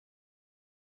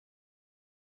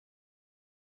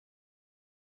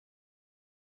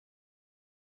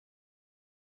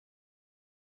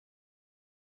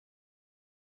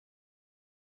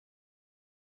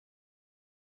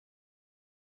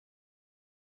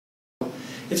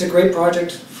It's a great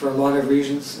project for a lot of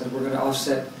reasons. We're going to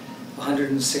offset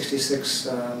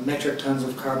 166 metric tons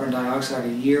of carbon dioxide a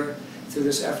year through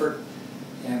this effort,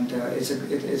 and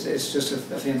it's just a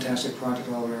fantastic project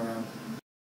all the way around.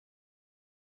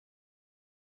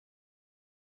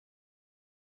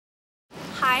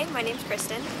 Hi, my name's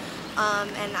Kristen,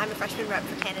 and I'm a freshman rep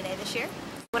for Canaday this year.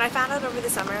 When I found out over the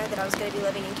summer that I was going to be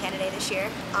living in Canaday this year,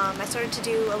 I started to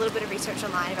do a little bit of research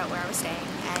online about where I was staying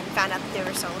and found out that there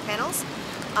were solar panels,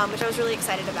 which I was really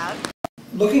excited about.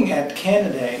 Looking at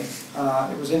Canaday,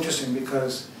 it was interesting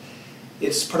because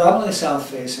it's predominantly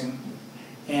south-facing,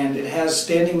 and it has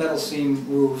standing metal seam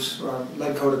roofs,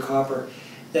 lead-coated copper,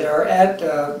 that are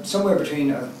at somewhere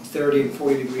between a 30 and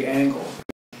 40 degree angle.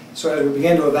 So as we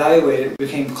began to evaluate it, it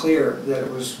became clear that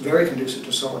it was very conducive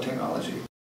to solar technology.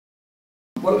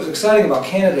 What was exciting about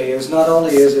Canaday is not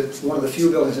only is it one of the few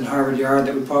buildings in Harvard Yard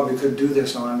that we probably could do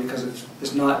this on because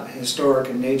it's not historic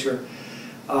in nature,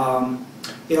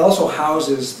 it also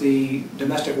houses the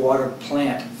domestic water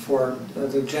plant for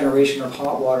the generation of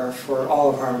hot water for all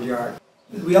of Harvard Yard.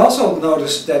 We also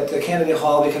noticed that the Canaday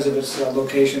Hall, because of its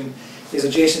location, is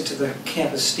adjacent to the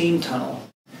campus steam tunnel.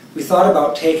 We thought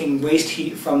about taking waste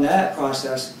heat from that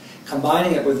process,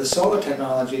 combining it with the solar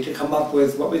technology to come up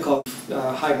with what we call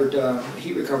hybrid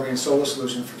heat recovery and solar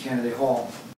solution for Canaday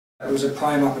Hall. It was a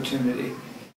prime opportunity.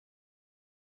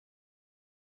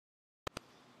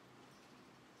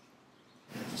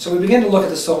 So we began to look at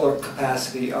the solar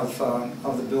capacity of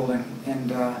the building,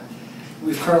 and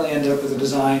we've currently ended up with a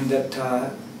design that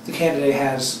the Canaday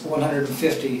has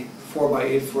 150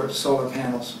 4x8 foot solar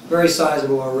panels. Very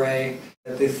sizable array.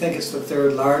 They think it's the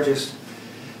third largest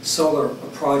solar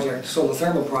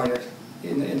thermal project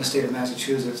in the state of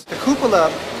Massachusetts. The cupola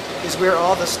is where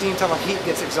all the steam tunnel heat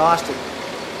gets exhausted,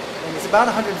 and it's about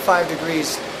 105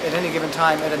 degrees at any given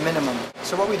time at a minimum.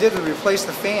 So what we did was replace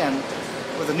the fan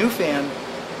with a new fan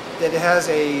that has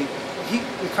a heat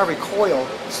recovery coil,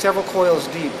 several coils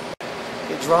deep.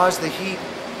 It draws the heat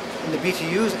and the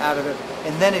BTUs out of it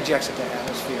and then ejects it to the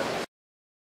atmosphere.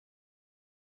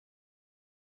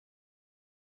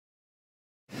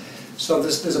 So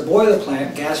there's a boiler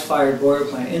plant, gas-fired boiler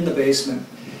plant in the basement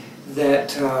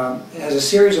that has a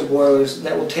series of boilers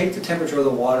that will take the temperature of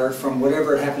the water from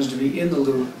whatever it happens to be in the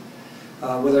loop,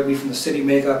 whether it be from the city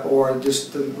makeup or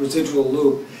just the residual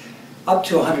loop, up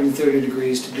to 130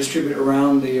 degrees to distribute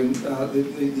around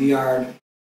the yard.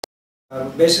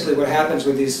 Basically what happens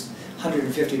with these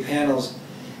 150 panels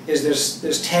is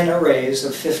there's 10 arrays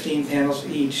of 15 panels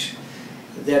each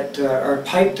that are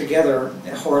piped together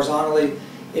horizontally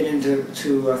and into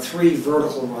 3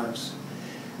 vertical runs.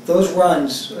 Those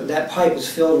runs, that pipe is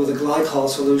filled with a Glycol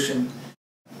solution.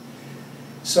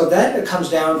 So that comes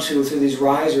down to, through these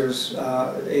risers,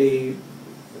 a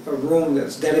room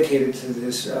that's dedicated to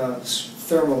this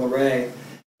thermal array.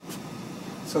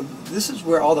 So this is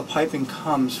where all the piping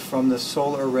comes from the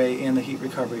solar array and the heat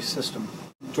recovery system.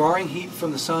 Drawing heat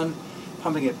from the sun,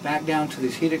 pumping it back down to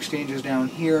these heat exchangers down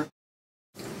here.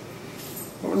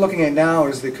 What we're looking at now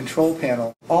is the control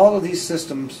panel. All of these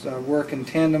systems work in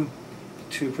tandem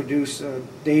to produce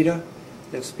data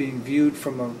that's being viewed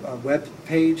from a web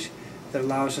page that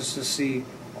allows us to see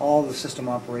all the system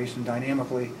operation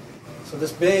dynamically. So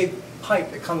this big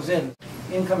pipe that comes in,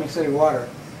 incoming city water,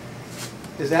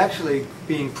 is actually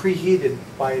being preheated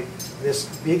by this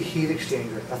big heat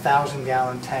exchanger, a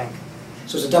 1,000-gallon tank.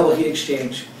 So it's a double heat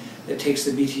exchange that takes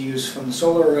the BTUs from the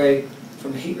solar array,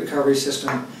 from the heat recovery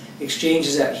system,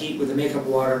 exchanges that heat with the makeup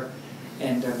water,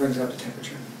 and brings up the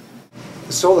temperature.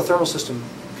 The solar thermal system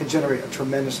can generate a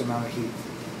tremendous amount of heat.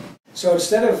 So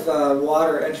instead of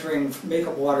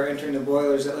makeup water entering the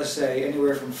boilers at, let's say,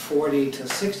 anywhere from 40 to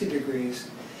 60 degrees,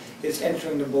 it's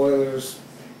entering the boilers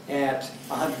at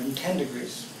 110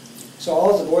 degrees. So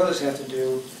all the boilers have to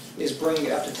do is bring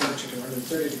it up to temperature to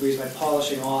 130 degrees by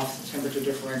polishing off the temperature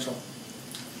differential.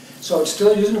 So it's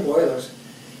still using the boilers,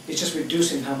 it's just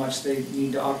reducing how much they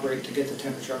need to operate to get the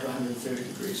temperature up to 130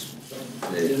 degrees.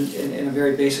 In a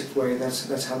very basic way,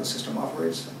 that's how the system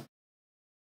operates.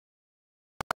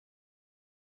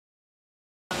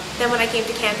 Then when I came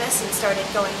to campus and started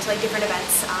going to different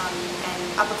events, and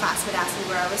upperclassmen would ask me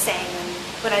where I was staying, and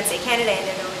when I'd say Canaday,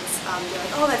 they'd always be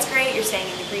like, "Oh, that's great, you're staying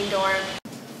in the green dorm."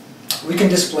 We can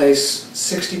displace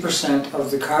 60% of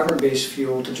the carbon-based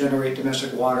fuel to generate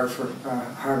domestic water for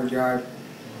Harvard Yard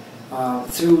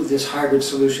through this hybrid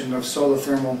solution of solar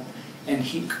thermal and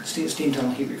steam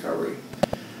tunnel heat recovery.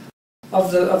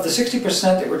 Of the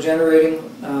 60% that we're generating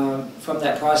from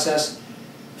that process,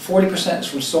 40% is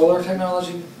from solar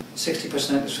technology,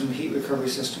 60% is from the heat recovery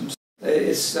systems.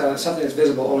 It's something that's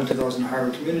visible only to those in the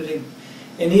Harvard community,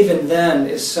 And even then,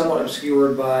 it's somewhat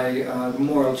obscured by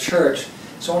Memorial Church,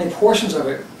 so only portions of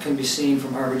it can be seen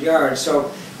from Harvard Yard.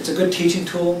 So it's a good teaching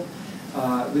tool.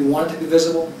 We want it to be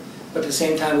visible, but at the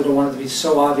same time we don't want it to be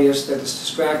so obvious that it's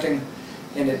distracting,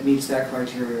 and it meets that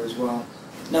criteria as well.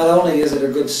 Not only is it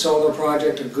a good solar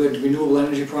project, a good renewable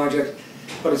energy project,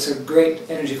 but it's a great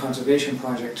energy conservation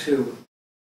project too.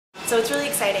 So it's really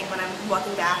exciting when I'm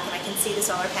walking back and I can see the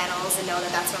solar panels and know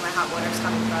that that's where my hot water is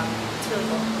coming from. It's really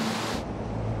cool.